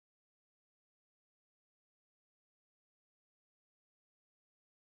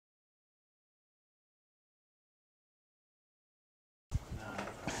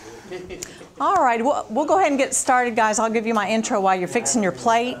All right, we'll go ahead and get started, guys. I'll give you my intro while you're fixing your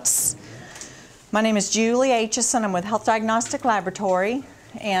plates. My name is Julie Aitchison. I'm with Health Diagnostic Laboratory.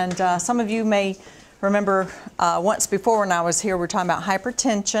 And some of you may remember once before when I was here, we were talking about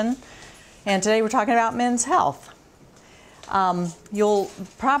hypertension. And today we're talking about men's health. You'll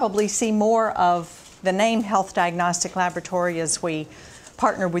probably see more of the name Health Diagnostic Laboratory as we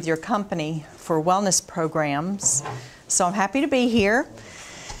partner with your company for wellness programs. So I'm happy to be here.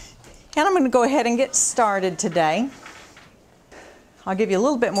 And I'm going to go ahead and get started today. I'll give you a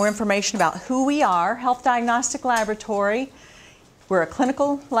little bit more information about who we are. Health Diagnostic Laboratory. We're a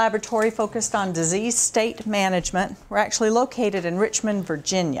clinical laboratory focused on disease state management. We're actually located in Richmond,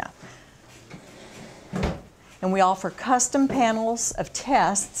 Virginia. And we offer custom panels of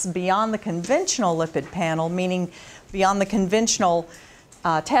tests beyond the conventional lipid panel, meaning beyond the conventional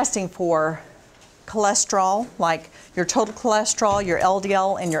testing for cholesterol, like your total cholesterol, your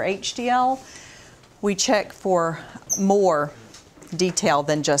LDL, and your HDL. We check for more detail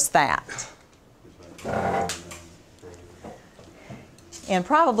than just that. And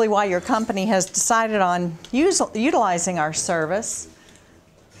probably why your company has decided on utilizing our service,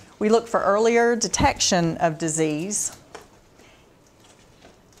 we look for earlier detection of disease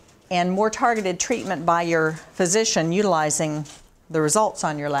and more targeted treatment by your physician utilizing the results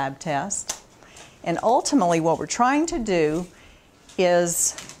on your lab test. And ultimately what we're trying to do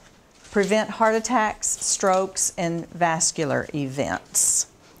is prevent heart attacks, strokes, and vascular events.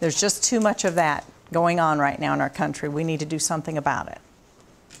 There's just too much of that going on right now in our country. We need to do something about it.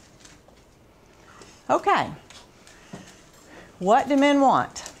 Okay. What do men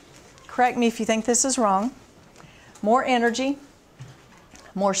want? Correct me if you think this is wrong. More energy,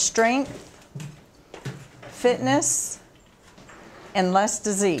 more strength, fitness, and less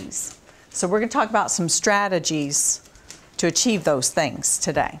disease. So we're going to talk about some strategies to achieve those things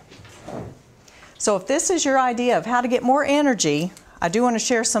today. So if this is your idea of how to get more energy, I do want to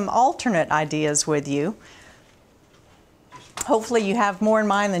share some alternate ideas with you. Hopefully you have more in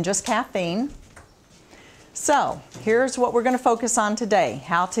mind than just caffeine. So here's what we're going to focus on today: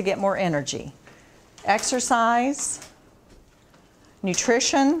 how to get more energy. Exercise,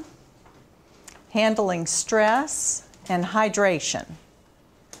 nutrition, handling stress, and hydration.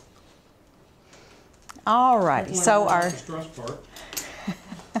 All righty, so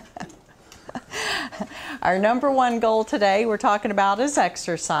our number one goal today we're talking about is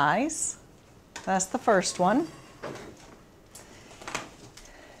exercise. That's the first one.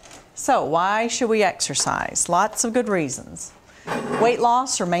 So why should we exercise? Lots of good reasons. Weight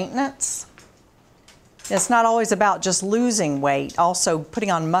loss or maintenance. It's not always about just losing weight. Also, putting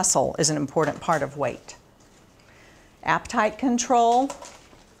on muscle is an important part of weight. Appetite control.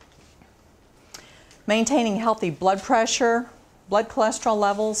 Maintaining healthy blood pressure, blood cholesterol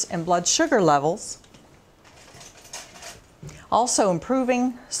levels, and blood sugar levels. Also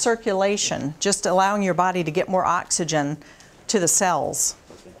improving circulation, just allowing your body to get more oxygen to the cells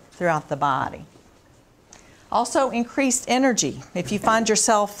throughout the body. Also increased energy. If you find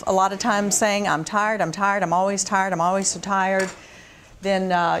yourself a lot of times saying, I'm tired, I'm always tired, I'm always so tired,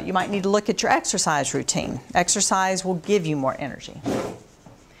 then you might need to look at your exercise routine. Exercise will give you more energy.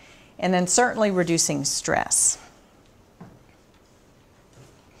 And then certainly reducing stress.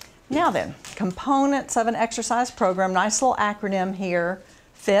 Now then, components of an exercise program, nice little acronym here,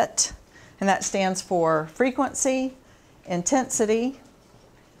 FIT, and that stands for frequency, intensity,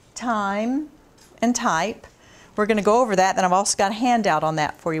 time, and type. We're going to go over that, and I've also got a handout on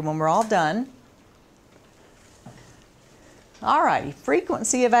that for you when we're all done. All righty,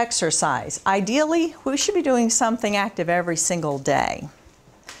 frequency of exercise. Ideally, we should be doing something active every single day.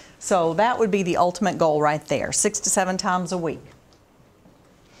 So that would be the ultimate goal right there, 6 to 7 times a week.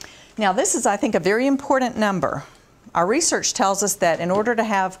 Now this is, I think, a very important number. Our research tells us that in order to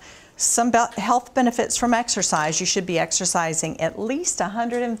have some health benefits from exercise, you should be exercising at least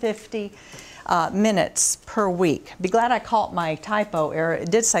 150 minutes per week. Be glad I caught my typo error.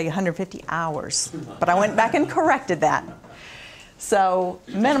 It did say 150 hours, but I went back and corrected that. So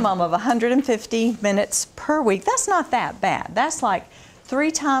minimum of 150 minutes per week. That's not that bad. That's like 3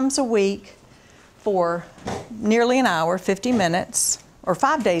 times a week for nearly an hour, 50 minutes, or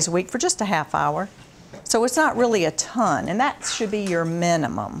 5 days a week for just a half hour. So it's not really a ton, and that should be your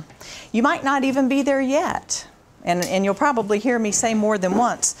minimum. You might not even be there yet, and you'll probably hear me say more than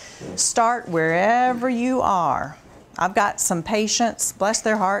once, start wherever you are. I've got some patients, bless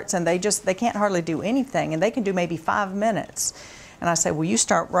their hearts, and they can't hardly do anything, and they can do maybe 5 minutes. And I say, well, you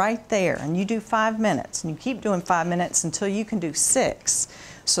start right there, and you do 5 minutes, and you keep doing 5 minutes until you can do 6.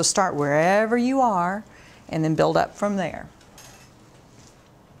 So start wherever you are, and then build up from there.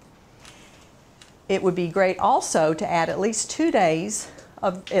 It would be great also to add at least 2 days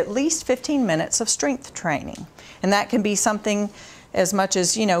of at least 15 minutes of strength training. And that can be something as much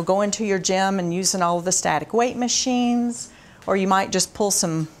as, you know, going to your gym and using all of the static weight machines, or you might just pull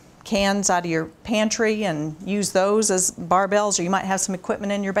some cans out of your pantry and use those as barbells, or you might have some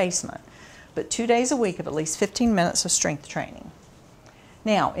equipment in your basement. But 2 days a week of at least 15 minutes of strength training.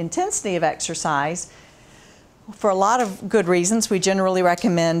 Now, intensity of exercise, for a lot of good reasons, we generally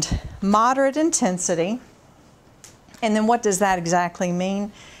recommend moderate intensity. And then what does that exactly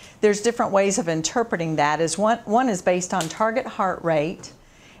mean? There's different ways of interpreting that. One is based on target heart rate,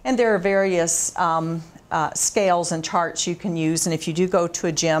 and there are various scales and charts you can use. And if you do go to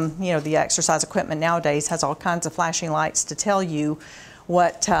a gym, you know, the exercise equipment nowadays has all kinds of flashing lights to tell you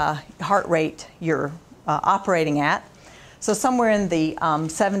what heart rate you're operating at. So somewhere in the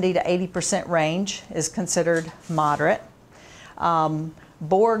 70 to 80% range is considered moderate.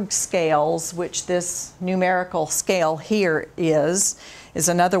 Borg scales, which this numerical scale here is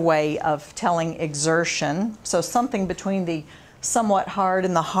another way of telling exertion. So something between the somewhat hard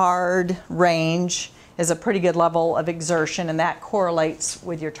and the hard range is a pretty good level of exertion, and that correlates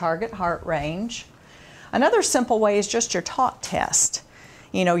with your target heart range. Another simple way is just your talk test.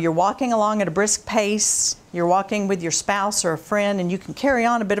 You know, you're walking along at a brisk pace, you're walking with your spouse or a friend, and you can carry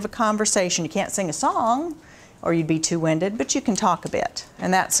on a bit of a conversation. You can't sing a song, or you'd be too winded, but you can talk a bit,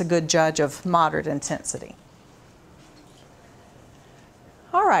 and that's a good judge of moderate intensity.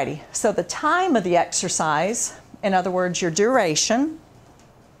 Alrighty, so the time of the exercise, in other words, your duration,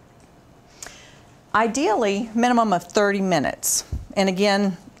 ideally minimum of 30 minutes. And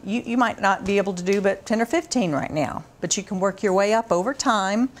again, you might not be able to do but 10 or 15 right now, but you can work your way up over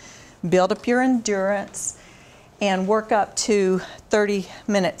time, build up your endurance, and work up to 30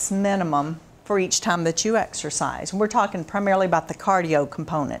 minutes minimum for each time that you exercise. And we're talking primarily about the cardio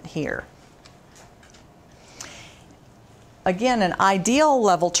component here. Again, an ideal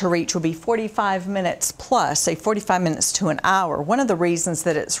level to reach would be 45 minutes plus, say 45 minutes to an hour. One of the reasons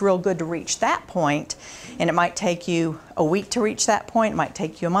that it's real good to reach that point, and it might take you a week to reach that point, it might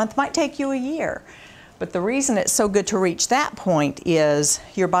take you a month, it might take you a year. But the reason it's so good to reach that point is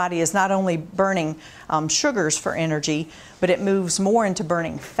your body is not only burning sugars for energy, but it moves more into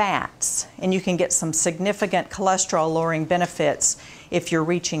burning fats. And you can get some significant cholesterol lowering benefits if you're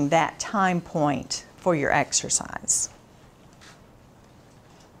reaching that time point for your exercise.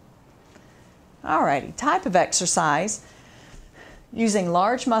 Alrighty, type of exercise, using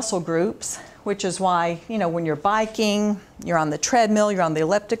large muscle groups, which is why, you know, when you're biking, you're on the treadmill, you're on the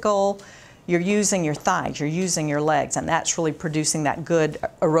elliptical, you're using your thighs, you're using your legs, and that's really producing that good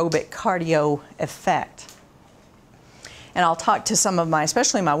aerobic cardio effect. And I'll talk to some of my,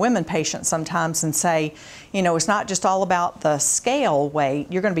 especially my women patients sometimes, and say, you know, it's not just all about the scale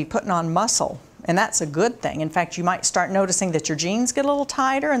weight, you're going to be putting on muscle. And that's a good thing. In fact, you might start noticing that your jeans get a little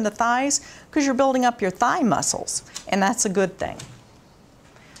tighter in the thighs because you're building up your thigh muscles, and that's a good thing.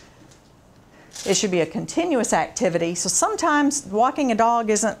 It should be a continuous activity, so sometimes walking a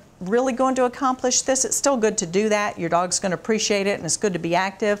dog isn't really going to accomplish this. It's still good to do that. Your dog's going to appreciate it, and it's good to be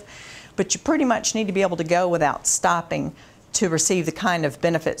active, but you pretty much need to be able to go without stopping to receive the kind of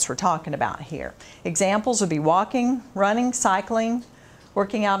benefits we're talking about here. Examples would be walking, running, cycling,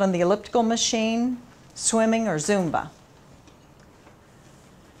 working out on the elliptical machine, swimming, or Zumba.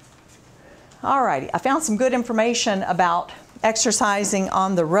 Alrighty, I found some good information about exercising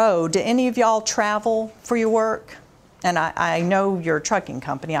on the road. Do any of y'all travel for your work? And I know you're a trucking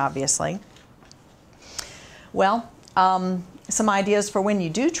company, obviously. Well, some ideas for when you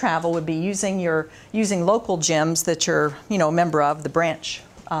do travel would be using local gyms that you're, you know, a member of, the branch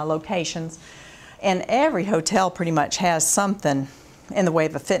locations. And every hotel pretty much has something in the way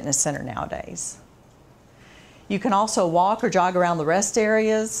of a fitness center nowadays. You can also walk or jog around the rest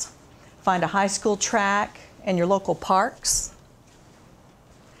areas, find a high school track and your local parks.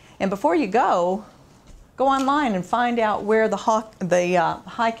 And before you go online and find out where the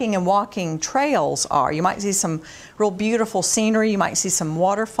hiking and walking trails are. You might see some real beautiful scenery, you might see some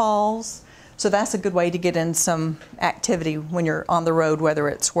waterfalls. So that's a good way to get in some activity when you're on the road, whether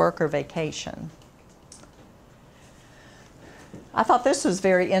it's work or vacation. I thought this was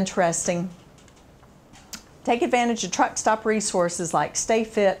very interesting. Take advantage of truck stop resources like Stay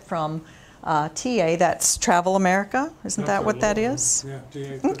Fit from TA, that's Travel America, isn't that what that is? Yeah,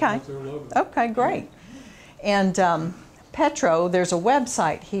 TA. Okay. That's their logo. Okay, great. And Petro, there's a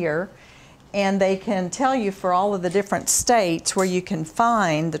website here, and they can tell you for all of the different states where you can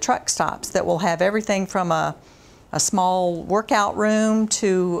find the truck stops that will have everything from a a small workout room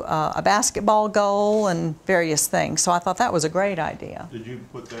to a basketball goal and various things. So I thought that was a great idea. Did you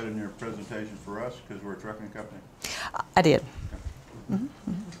put that in your presentation for us because we're a trucking company? I did.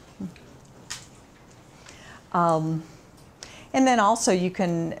 And then also you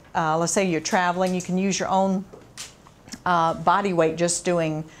can, let's say you're traveling, you can use your own body weight just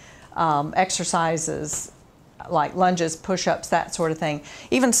doing exercises like lunges, push-ups, that sort of thing.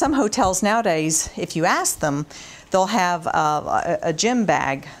 Even some hotels nowadays, if you ask them, they'll have a gym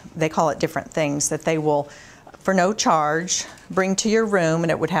bag, they call it different things, that they will, for no charge, bring to your room,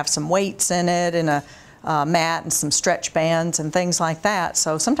 and it would have some weights in it and a mat and some stretch bands and things like that.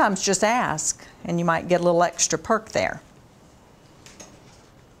 So sometimes just ask and you might get a little extra perk there.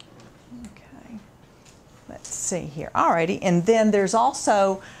 Okay, let's see here. Alrighty, and then there's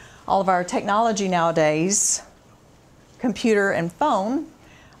also all of our technology nowadays, computer and phone,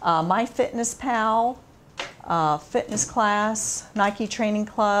 MyFitnessPal, Fitness Class, Nike Training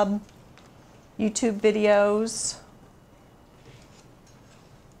Club, YouTube videos,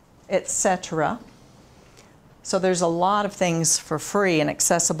 etc. So there's a lot of things for free and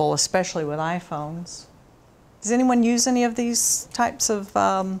accessible, especially with iPhones. Does anyone use any of these types of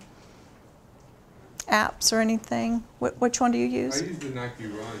apps or anything? Which one do you use? I use the Nike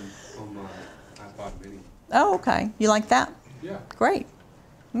Run on my iPod mini. Oh, okay. You like that? Yeah. Great.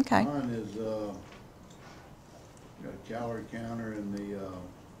 Okay. Mine is got a calorie counter in the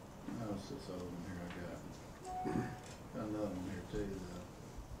what's this other one here I got? Got another one here too.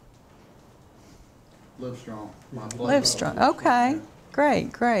 Livestrong. Livestrong. Okay.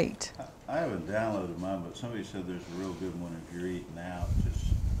 Great, great. I haven't downloaded mine, but somebody said there's a real good one if you're eating out. Just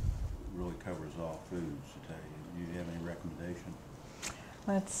really covers all foods today. Do you have any recommendation?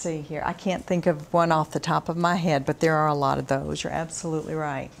 Let's see here. I can't think of one off the top of my head, but there are a lot of those. You're absolutely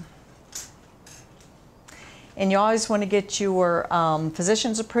right. And you always want to get your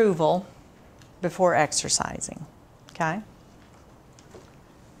physician's approval before exercising. Okay?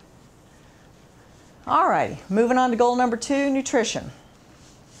 All righty. Moving on to goal number 2, nutrition.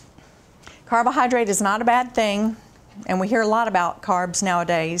 Carbohydrate is not a bad thing, and we hear a lot about carbs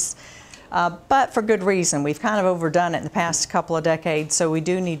nowadays. But for good reason. We've kind of overdone it in the past couple of decades, so we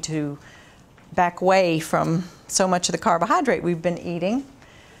do need to back away from so much of the carbohydrate we've been eating.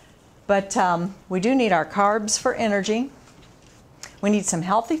 But we do need our carbs for energy. We need some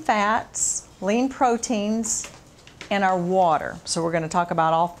healthy fats, lean proteins, and our water. So we're going to talk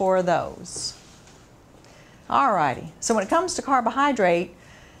about all 4 of those. Alrighty, so when it comes to carbohydrate,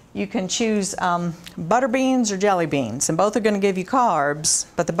 you can choose butter beans or jelly beans, and both are going to give you carbs,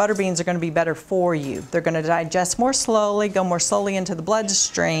 but the butter beans are going to be better for you. They're going to digest more slowly, go more slowly into the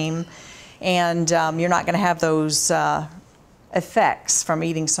bloodstream, and you're not going to have those effects from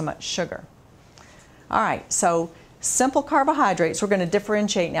eating so much sugar. All right, so simple carbohydrates, we're going to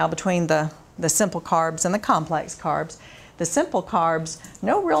differentiate now between the simple carbs and the complex carbs. The simple carbs,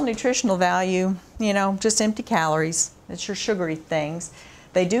 no real nutritional value, you know, just empty calories. It's your sugary things.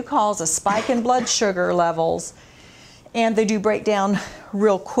 They do cause a spike in blood sugar levels, and they do break down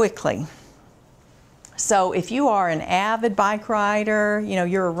real quickly. So if you are an avid bike rider, you know,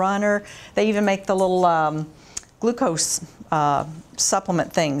 you're a runner, they even make the little glucose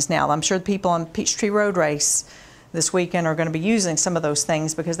supplement things now. I'm sure the people on Peachtree Road Race this weekend are going to be using some of those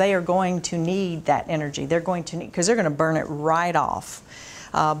things because they are going to need that energy. They're going to need, because they're going to burn it right off.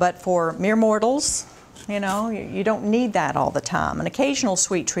 But for mere mortals, you know, you don't need that all the time. An occasional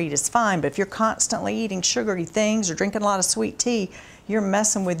sweet treat is fine, but if you're constantly eating sugary things or drinking a lot of sweet tea, you're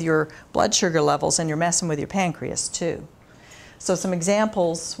messing with your blood sugar levels and you're messing with your pancreas too. So some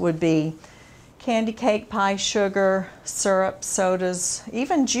examples would be candy cake, pie sugar, syrup, sodas,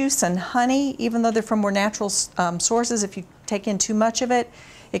 even juice and honey, even though they're from more natural sources. If you take in too much of it,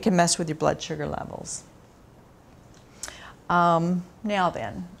 it can mess with your blood sugar levels. Now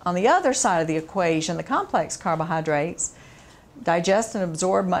then, on the other side of the equation, the complex carbohydrates digest and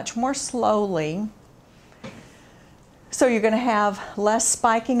absorb much more slowly. So you're going to have less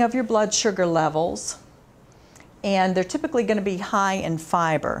spiking of your blood sugar levels, and they're typically going to be high in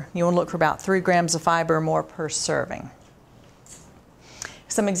fiber. You want to look for about 3 grams of fiber or more per serving.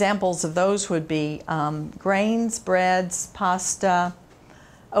 Some examples of those would be grains, breads, pasta,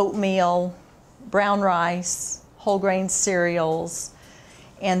 oatmeal, brown rice, whole grain cereals,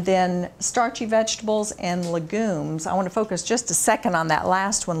 and then starchy vegetables and legumes. I want to focus just a second on that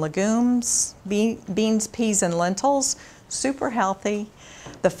last one, legumes, beans, peas, and lentils, super healthy.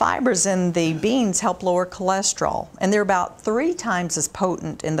 The fibers in the beans help lower cholesterol, and they're about 3 times as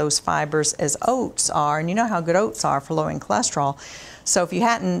potent in those fibers as oats are, and you know how good oats are for lowering cholesterol. So if you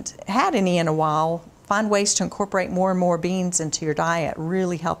hadn't had any in a while, find ways to incorporate more and more beans into your diet,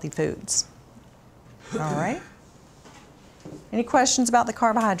 really healthy foods. All right. Any questions about the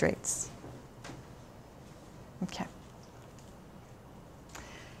carbohydrates? Okay.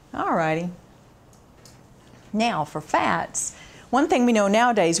 All righty. Now for fats, one thing we know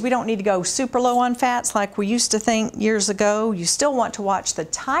nowadays, we don't need to go super low on fats like we used to think years ago. You still want to watch the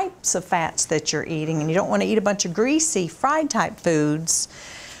types of fats that you're eating, and you don't want to eat a bunch of greasy, fried type foods.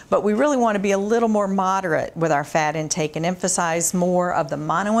 But we really want to be a little more moderate with our fat intake and emphasize more of the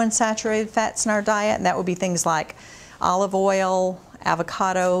monounsaturated fats in our diet, and that would be things like olive oil,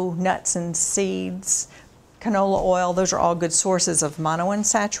 avocado, nuts and seeds, canola oil. Those are all good sources of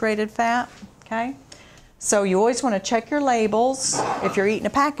monounsaturated fat, okay? So you always want to check your labels if you're eating a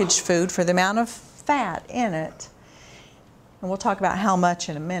packaged food for the amount of fat in it. And we'll talk about how much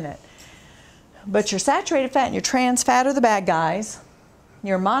in a minute. But your saturated fat and your trans fat are the bad guys.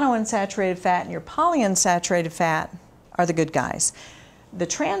 Your monounsaturated fat and your polyunsaturated fat are the good guys. The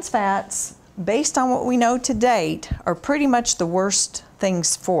trans fats, based on what we know to date, are pretty much the worst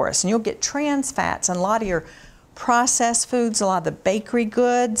things for us. And you'll get trans fats in a lot of your processed foods, a lot of the bakery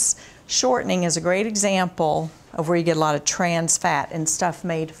goods. Shortening is a great example of where you get a lot of trans fat and stuff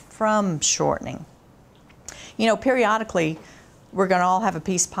made from shortening. You know, periodically, we're going to all have a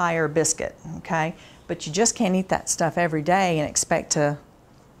piece of pie or a biscuit, okay? But you just can't eat that stuff every day and expect to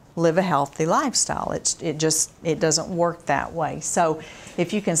live a healthy lifestyle. It doesn't work that way. So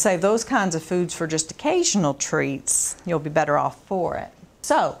if you can save those kinds of foods for just occasional treats, you'll be better off for it.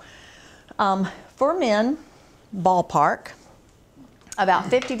 So for men, ballpark, about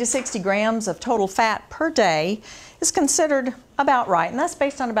 50 to 60 grams of total fat per day is considered about right, and that's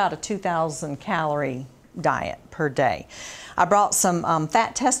based on about a 2,000 calorie diet per day. I brought some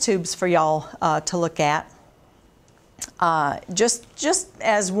fat test tubes for y'all to look at. Just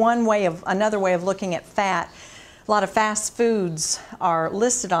as another way of looking at fat, a lot of fast foods are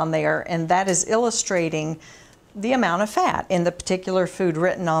listed on there, and that is illustrating the amount of fat in the particular food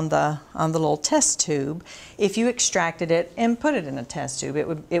written on the little test tube. If you extracted it and put it in a test tube,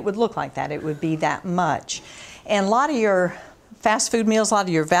 it would look like that. It would be that much. And a lot of your fast food meals, a lot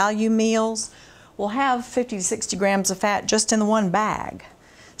of your value meals will have 50 to 60 grams of fat just in the one bag.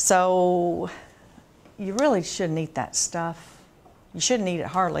 So you really shouldn't eat that stuff. You shouldn't eat it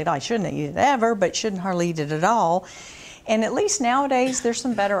hardly at all. You shouldn't eat it ever, but you shouldn't hardly eat it at all. And at least nowadays, there's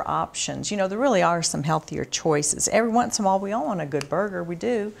some better options. You know, there really are some healthier choices. Every once in a while, we all want a good burger, we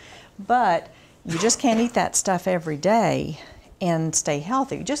do. But you just can't eat that stuff every day and stay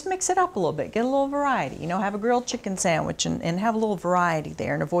healthy. Just mix it up a little bit, get a little variety. You know, have a grilled chicken sandwich and have a little variety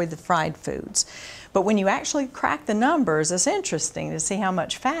there and avoid the fried foods. But when you actually crack the numbers, it's interesting to see how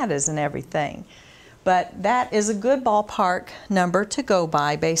much fat is in everything. But that is a good ballpark number to go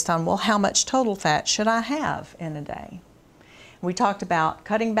by based on, well, how much total fat should I have in a day? We talked about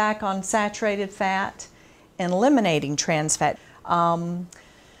cutting back on saturated fat and eliminating trans fat.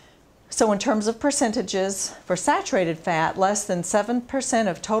 So in terms of percentages, for saturated fat, less than 7%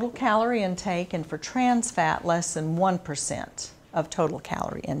 of total calorie intake, and for trans fat, less than 1% of total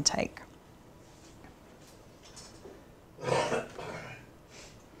calorie intake.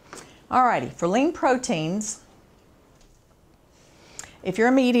 Alrighty, for lean proteins, if you're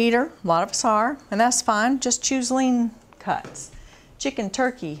a meat eater, a lot of us are, and that's fine, just choose lean cuts. Chicken,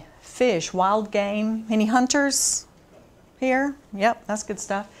 turkey, fish, wild game. Any hunters here? Yep, that's good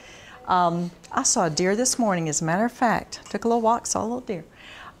stuff. I saw a deer this morning, as a matter of fact. Took a little walk, saw a little deer.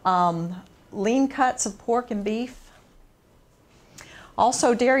 Lean cuts of pork and beef.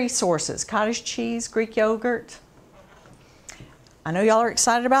 Also dairy sources, cottage cheese, Greek yogurt. I know y'all are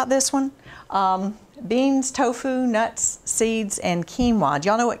excited about this one. Beans, tofu, nuts, seeds, and quinoa. Do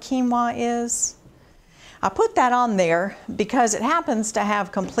y'all know what quinoa is? I put that on there because it happens to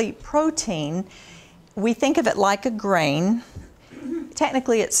have complete protein. We think of it like a grain.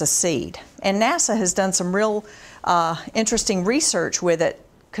 Technically, it's a seed. And NASA has done some real interesting research with it,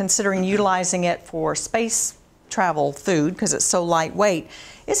 considering utilizing it for space travel food because it's so lightweight.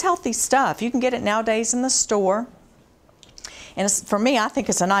 It's healthy stuff. You can get it nowadays in the store. And for me, I think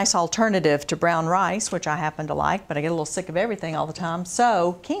it's a nice alternative to brown rice, which I happen to like, but I get a little sick of everything all the time.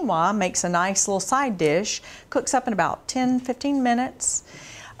 So quinoa makes a nice little side dish, cooks up in about 10-15 minutes.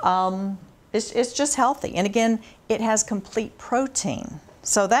 It's just healthy. And again, it has complete protein.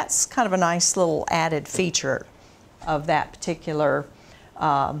 So that's kind of a nice little added feature of that particular,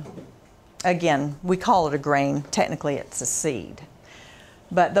 again, we call it a grain. Technically, it's a seed.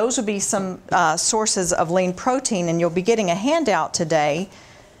 But those would be some sources of lean protein, and you'll be getting a handout today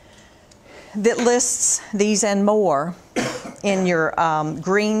that lists these and more in your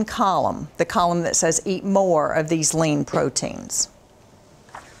green column, the column that says eat more of these lean proteins.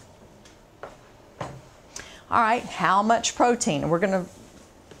 All right, how much protein? We're going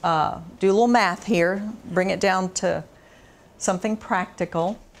to do a little math here, bring it down to something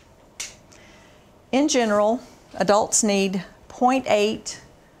practical. In general, adults need 0.8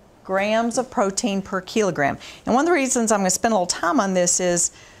 grams of protein per kilogram. And one of the reasons I'm going to spend a little time on this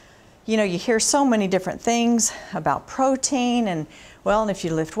is, you know, you hear so many different things about protein and, well, and if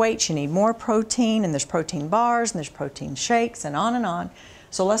you lift weights, you need more protein, and there's protein bars and there's protein shakes and on and on.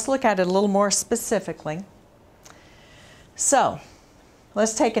 So let's look at it a little more specifically. So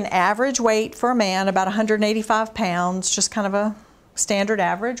let's take an average weight for a man, about 185 pounds, just kind of a standard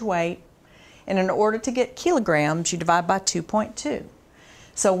average weight. And in order to get kilograms, you divide by 2.2.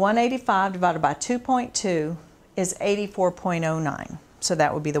 So 185 divided by 2.2 is 84.09. So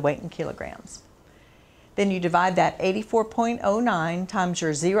that would be the weight in kilograms. Then you divide that 84.09 times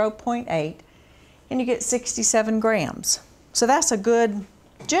your 0.8 and you get 67 grams. So that's a good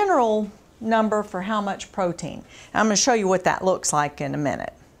general number for how much protein. And I'm going to show you what that looks like in a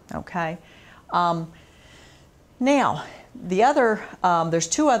minute. Okay. Now, the other, there's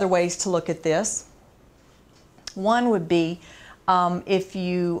two other ways to look at this. One would be if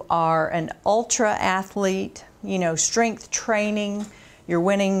you are an ultra athlete, you know, strength training, you're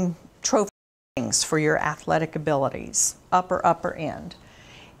winning trophies for your athletic abilities, upper end.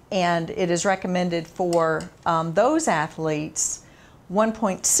 And it is recommended for those athletes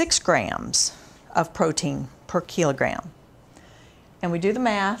 1.6 grams of protein per kilogram. And we do the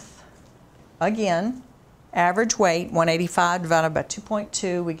math again. Average weight, 185 divided by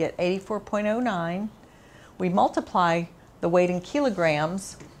 2.2, we get 84.09. We multiply the weight in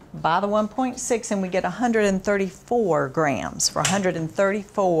kilograms by the 1.6 and we get 134 grams for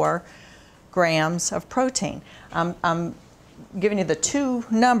 134 grams of protein. I'm giving you the two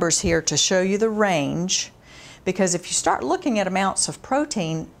numbers here to show you the range, because if you start looking at amounts of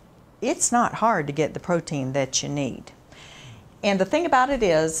protein, it's not hard to get the protein that you need. And the thing about it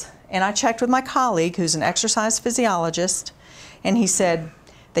is, and I checked with my colleague who's an exercise physiologist, and he said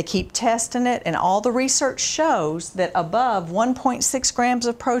they keep testing it, and all the research shows that above 1.6 grams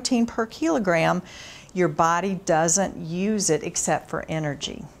of protein per kilogram, your body doesn't use it except for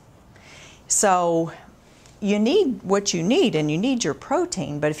energy. So you need what you need, and you need your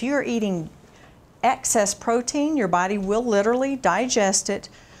protein, but if you're eating excess protein, your body will literally digest it,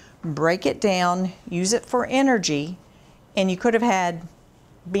 break it down, use it for energy, and you could have had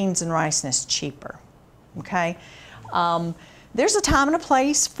beans and rice and it's cheaper, okay? There's a time and a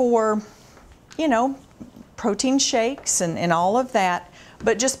place for, you know, protein shakes and all of that,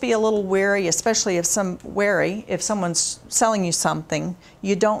 but just be a little wary, especially if someone's selling you something.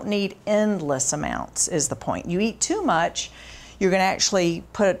 You don't need endless amounts is the point. You eat too much, you're going to actually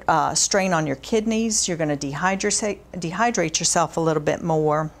put a strain on your kidneys, you're going to dehydrate yourself a little bit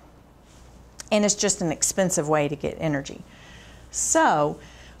more, and it's just an expensive way to get energy. So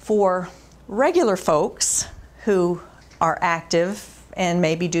for regular folks who are active and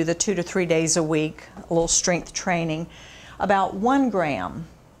maybe do the 2 to 3 days a week, a little strength training, about 1 gram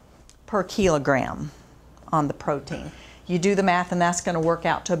per kilogram on the protein. You do the math and that's going to work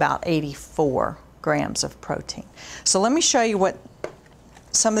out to about 84 grams of protein. So let me show you what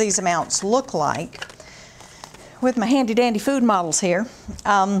some of these amounts look like with my handy dandy food models here.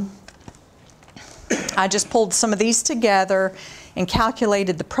 I just pulled some of these together and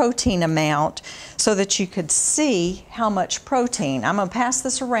calculated the protein amount so that you could see how much protein. I'm going to pass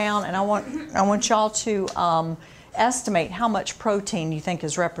this around, and I want y'all to estimate how much protein you think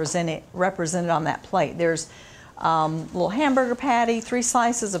is represented on that plate. There's a little hamburger patty, 3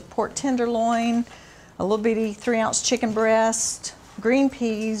 slices of pork tenderloin, a little bitty 3-ounce chicken breast, green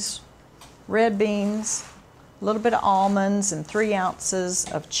peas, red beans, a little bit of almonds, and 3 ounces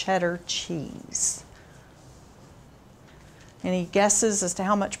of cheddar cheese. Any guesses as to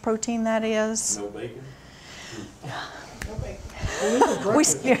how much protein that is? No bacon?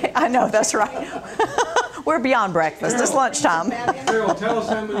 I know, that's right. We're beyond breakfast. It's lunchtime. Carol, tell us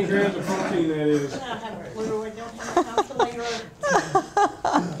how many grams of protein that is.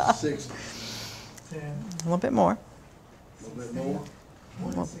 60. A little bit more. A little bit more.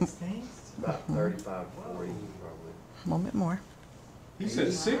 About 35, 40 probably. A little bit more. He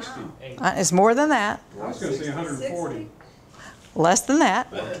said 60. It's more than that. I was going to say 140. Less than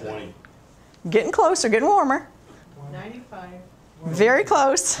that. 120. Getting closer, getting warmer. 95. Very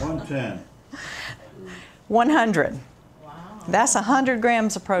close. 110. 100. Wow. That's 100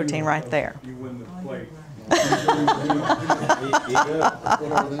 grams of protein right there. You win the plate.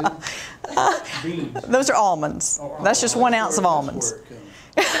 What are they? Beans. Those are almonds. That's just 1 ounce of almonds.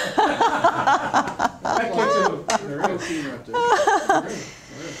 That gets in the- Protein right there.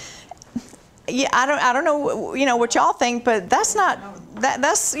 Yeah, I don't know, what y'all think, but that's not,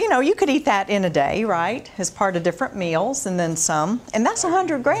 that's, you could eat that in a day, right? As part of different meals and then some. And that's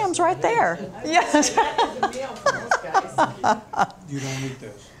 100 grams right there. Yes. You don't eat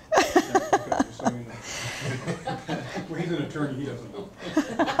this. Okay, so you know. Well, he's an attorney, he doesn't know.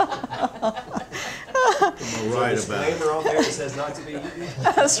 I'm right about it. Disclaimer on there that says not to be eaten.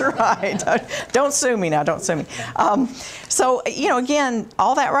 That's right. Don't sue me now, don't sue me. So, again,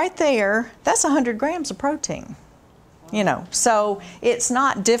 all that right there, that's 100 grams of protein. So it's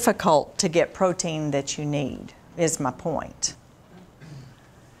not difficult to get protein that you need, is my point.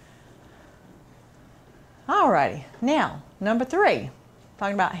 All righty. Now, number 3,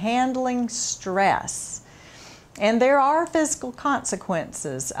 talking about handling stress. And there are physical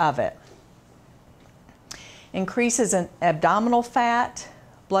consequences of it. Increases in abdominal fat,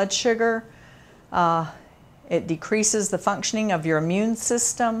 blood sugar. It decreases the functioning of your immune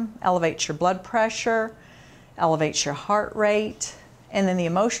system, elevates your blood pressure, elevates your heart rate, and then the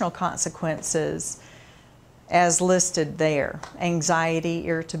emotional consequences as listed there: anxiety,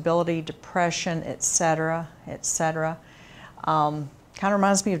 irritability, depression, etc., etc. Kind of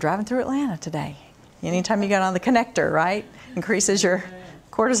reminds me of driving through Atlanta today. Anytime you get on the connector, right? Increases your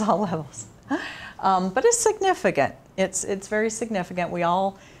cortisol levels. But it's significant. It's very significant. We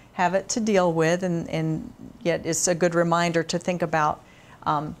all have it to deal with, and yet it's a good reminder to think about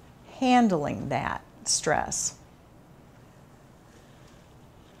handling that stress.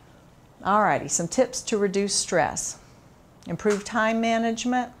 Alrighty, some tips to reduce stress. Improve time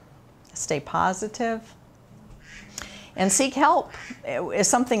management, stay positive, and seek help. It's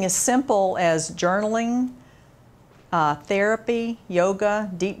something as simple as journaling, therapy, yoga,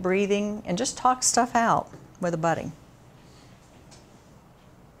 deep breathing, and just talk stuff out with a buddy.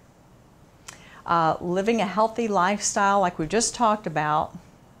 Living a healthy lifestyle like we just talked about,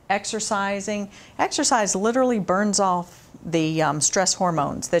 exercising. Exercise literally burns off the stress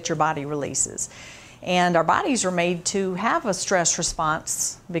hormones that your body releases. And our bodies are made to have a stress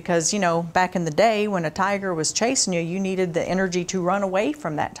response because, back in the day when a tiger was chasing you, you needed the energy to run away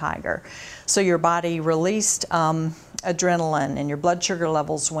from that tiger. So your body released adrenaline and your blood sugar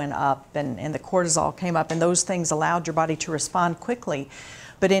levels went up and the cortisol came up, and those things allowed your body to respond quickly.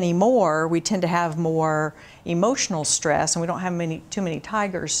 But anymore, we tend to have more emotional stress and we don't have too many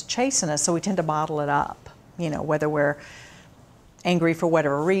tigers chasing us, so we tend to bottle it up, whether we're angry for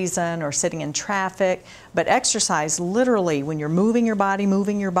whatever reason or sitting in traffic. But exercise, literally, when you're moving your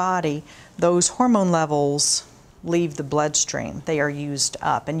body, those hormone levels leave the bloodstream. They are used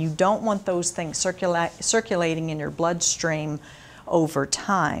up. And you don't want those things circulating in your bloodstream over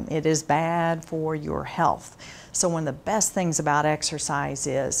time. It is bad for your health. So one of the best things about exercise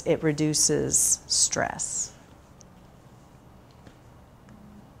is it reduces stress.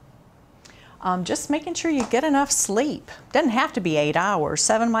 Just making sure you get enough sleep. Doesn't have to be 8 hours.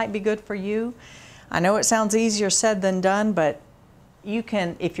 7 might be good for you. I know it sounds easier said than done, but you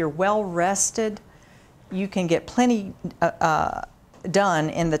can, if you're well rested, you can get plenty done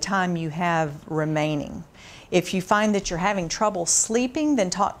in the time you have remaining. If you find that you're having trouble sleeping,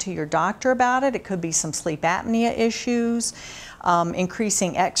 then talk to your doctor about it. It could be some sleep apnea issues.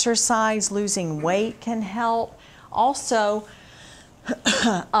 Increasing exercise, losing weight can help. Also,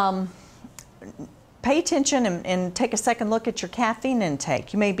 pay attention and take a second look at your caffeine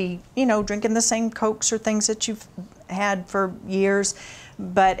intake. You may be, drinking the same Cokes or things that you've had for years,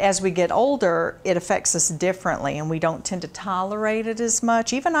 but as we get older, it affects us differently and we don't tend to tolerate it as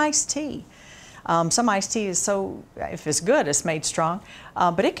much. Even iced tea. Some iced tea is so, if it's good, it's made strong,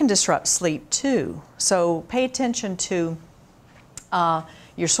 but it can disrupt sleep too. So pay attention to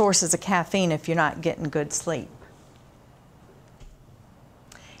your sources of caffeine if you're not getting good sleep.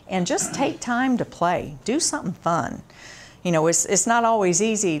 And just take time to play. Do something fun. It's not always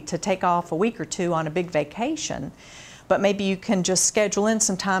easy to take off a week or two on a big vacation, but maybe you can just schedule in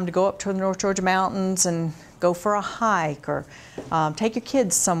some time to go up to the North Georgia mountains and go for a hike, or take your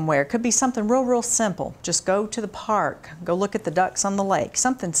kids somewhere. It could be something real simple. Just go to the park, go look at the ducks on the lake.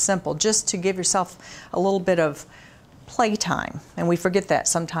 Something simple, just to give yourself a little bit of playtime. And we forget that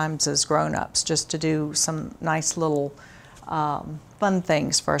sometimes as grown-ups, just to do some nice little fun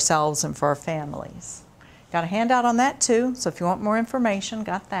things for ourselves and for our families. Got a handout on that too, so if you want more information,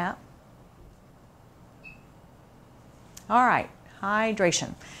 got that. All right,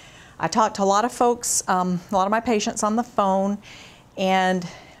 hydration. I talked to a lot of folks, a lot of my patients on the phone, and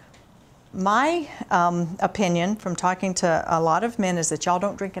my opinion from talking to a lot of men is that y'all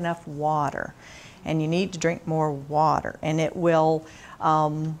don't drink enough water, and you need to drink more water, and it will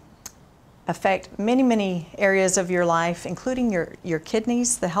affect many, many areas of your life, including your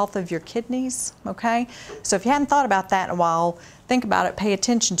kidneys, the health of your kidneys, okay? So if you hadn't thought about that in a while, think about it, pay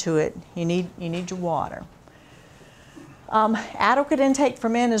attention to it. You need your water. Adequate intake for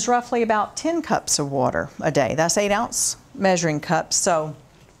men is roughly about 10 cups of water a day. That's 8-ounce measuring cups. So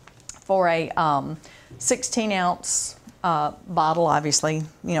for a 16-ounce bottle, obviously,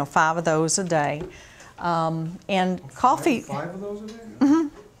 5 of those a day. And coffee. 5 of those a day? Mm-hmm.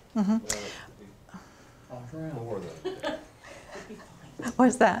 Mm-hmm. More than that.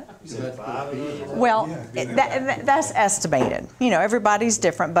 What's that? You said 5 of those? Well, Yeah. that's estimated. Everybody's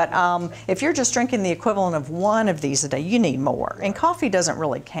different, but if you're just drinking the equivalent of 1 of these a day, you need more. And coffee doesn't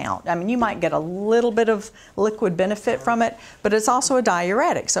really count. I mean, you might get a little bit of liquid benefit from it, but it's also a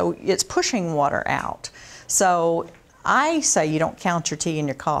diuretic, so it's pushing water out. So I say you don't count your tea and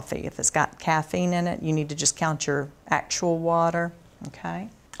your coffee. If it's got caffeine in it, you need to just count your actual water, okay?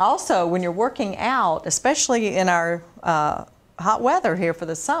 Also, when you're working out, especially in our hot weather here for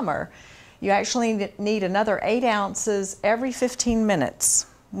the summer, you actually need another 8 ounces every 15 minutes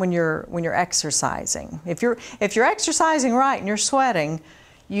when you're exercising. If you're exercising right and you're sweating,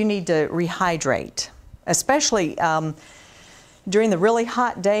 you need to rehydrate, especially during the really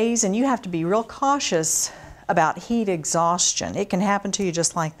hot days, and you have to be real cautious about heat exhaustion. It can happen to you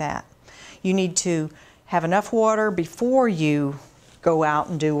just like that. You need to have enough water before you go out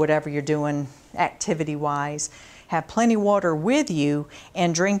and do whatever you're doing activity-wise. Have plenty of water with you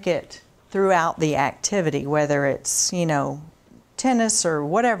and drink it throughout the activity, whether it's, tennis or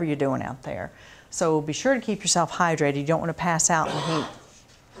whatever you're doing out there. So be sure to keep yourself hydrated. You don't want to pass out in the heat.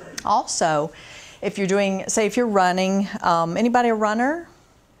 Also, if you're doing, say if you're running, anybody a runner?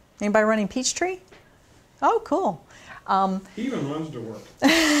 Anybody running Peachtree? Oh, cool. He even runs to work.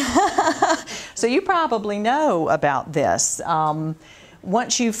 So you probably know about this.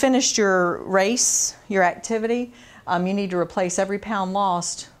 Once you've finished your race, your activity, you need to replace every pound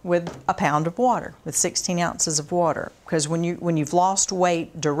lost with a pound of water, with 16 ounces of water. Because when you've lost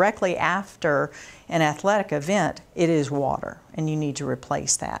weight directly after an athletic event, it is water, and you need to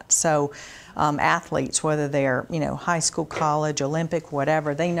replace that. So athletes, whether they're high school, college, Olympic,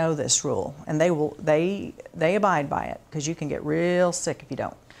 whatever, they know this rule, and they abide by it, because you can get real sick if you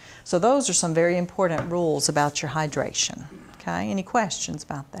don't. So those are some very important rules about your hydration. Okay, any questions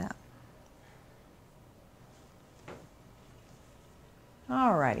about that?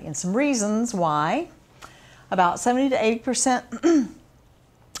 All righty, and some reasons why. About 70 to 80%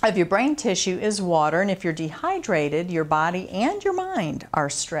 of your brain tissue is water, and if you're dehydrated, your body and your mind are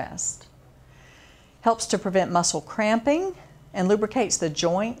stressed. Helps to prevent muscle cramping and lubricates the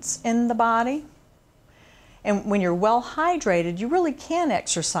joints in the body. And when you're well hydrated, you really can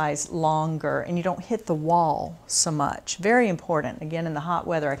exercise longer and you don't hit the wall so much. Very important. Again, in the hot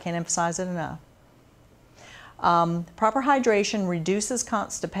weather, I can't emphasize it enough. Proper hydration reduces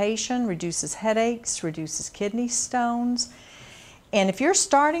constipation, reduces headaches, reduces kidney stones. And if you're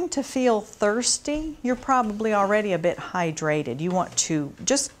starting to feel thirsty, you're probably already a bit hydrated.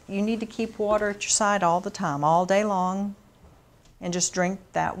 You need to keep water at your side all the time, all day long. And just drink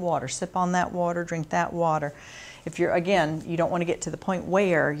that water. Sip on that water, drink that water. If you don't want to get to the point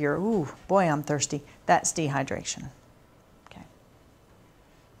where you're, ooh, boy, I'm thirsty. That's dehydration. Okay.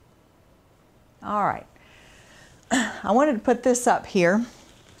 All right. I wanted to put this up here.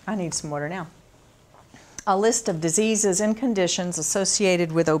 I need some water now. A list of diseases and conditions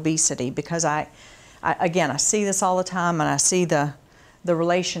associated with obesity, because I see this all the time, and I see the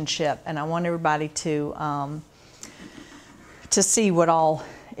relationship, and I want everybody to see what all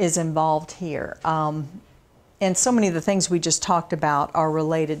is involved here. And so many of the things we just talked about are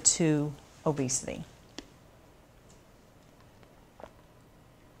related to obesity.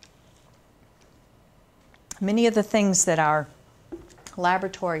 Many of the things that our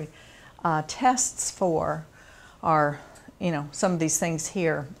laboratory tests for are, some of these things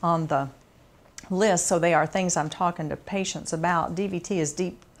here on the list. So they are things I'm talking to patients about. DVT is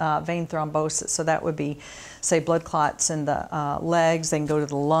deep vein thrombosis, so that would be, say, blood clots in the legs. They can go to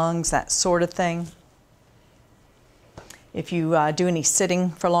the lungs, that sort of thing. If you do any sitting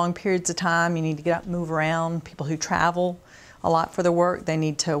for long periods of time, you need to get up and move around. People who travel a lot for their work, they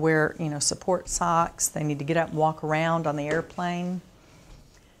need to wear, support socks. They need to get up and walk around on the airplane.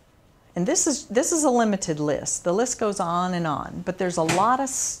 And this is a limited list. The list goes on, but there's a lot of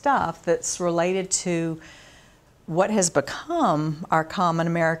stuff that's related to what has become our common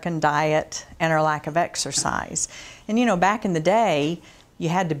American diet and our lack of exercise. And back in the day, you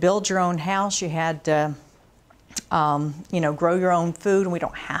had to build your own house, you had to grow your own food, and we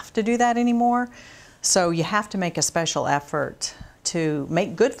don't have to do that anymore. So you have to make a special effort to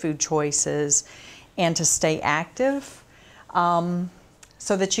make good food choices and to stay active so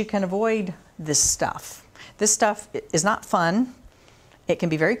that you can avoid this stuff. This stuff is not fun. It can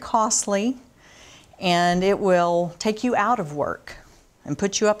be very costly, and it will take you out of work and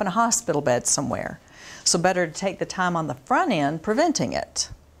put you up in a hospital bed somewhere. So better to take the time on the front end preventing it,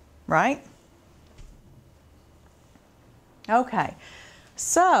 right? Okay,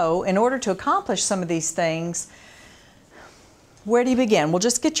 so in order to accomplish some of these things, where do you begin? Well,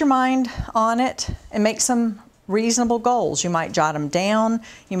 just get your mind on it and make some reasonable goals. You might jot them down,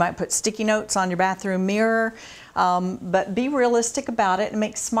 you might put sticky notes on your bathroom mirror, but be realistic about it and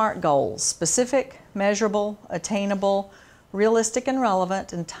make SMART goals: specific, measurable, attainable, realistic and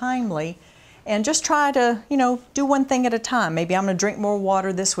relevant, and timely. And just try to, do one thing at a time. Maybe I'm going to drink more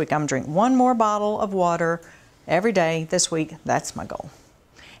water this week. I'm going to drink one more bottle of water every day this week. That's my goal.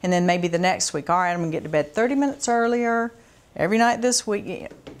 And then maybe the next week, all right, I'm going to get to bed 30 minutes earlier every night this week.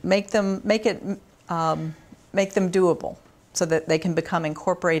 Make them doable so that they can become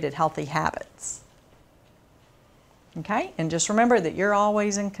incorporated healthy habits. Okay? And just remember that you're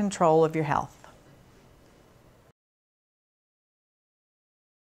always in control of your health.